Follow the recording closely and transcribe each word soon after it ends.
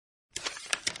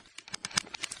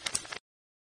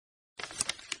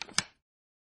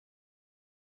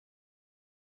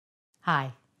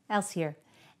Hi, Else here,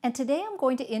 and today I'm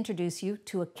going to introduce you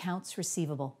to accounts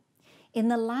receivable. In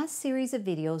the last series of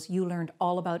videos, you learned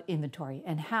all about inventory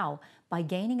and how, by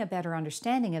gaining a better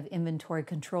understanding of inventory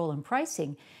control and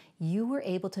pricing, you were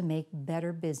able to make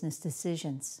better business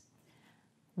decisions.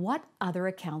 What other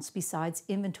accounts besides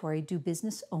inventory do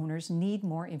business owners need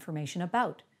more information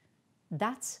about?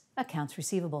 That's accounts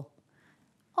receivable,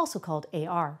 also called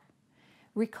AR.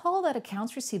 Recall that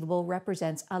accounts receivable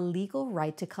represents a legal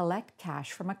right to collect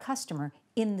cash from a customer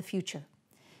in the future.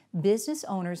 Business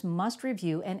owners must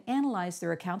review and analyze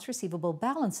their accounts receivable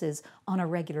balances on a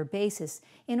regular basis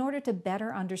in order to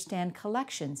better understand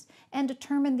collections and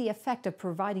determine the effect of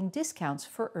providing discounts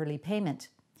for early payment.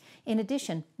 In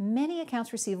addition, many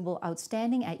accounts receivable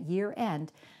outstanding at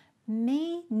year-end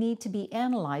may need to be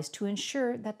analyzed to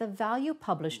ensure that the value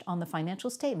published on the financial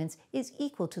statements is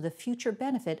equal to the future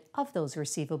benefit of those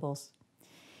receivables.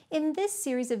 In this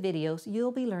series of videos,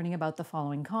 you'll be learning about the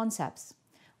following concepts.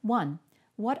 1.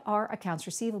 What are accounts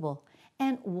receivable,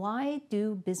 and why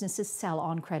do businesses sell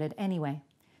on credit anyway?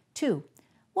 2.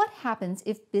 What happens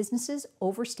if businesses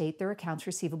overstate their accounts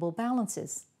receivable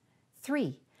balances?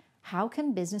 3. How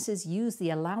can businesses use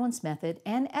the allowance method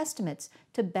and estimates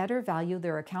to better value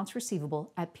their accounts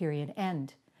receivable at period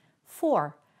end?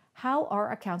 4. How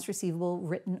are accounts receivable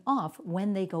written off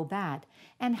when they go bad?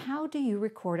 And how do you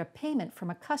record a payment from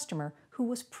a customer who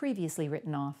was previously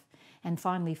written off? And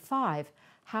finally, 5.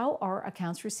 How are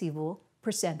accounts receivable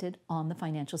presented on the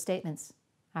financial statements?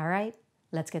 All right,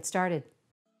 let's get started.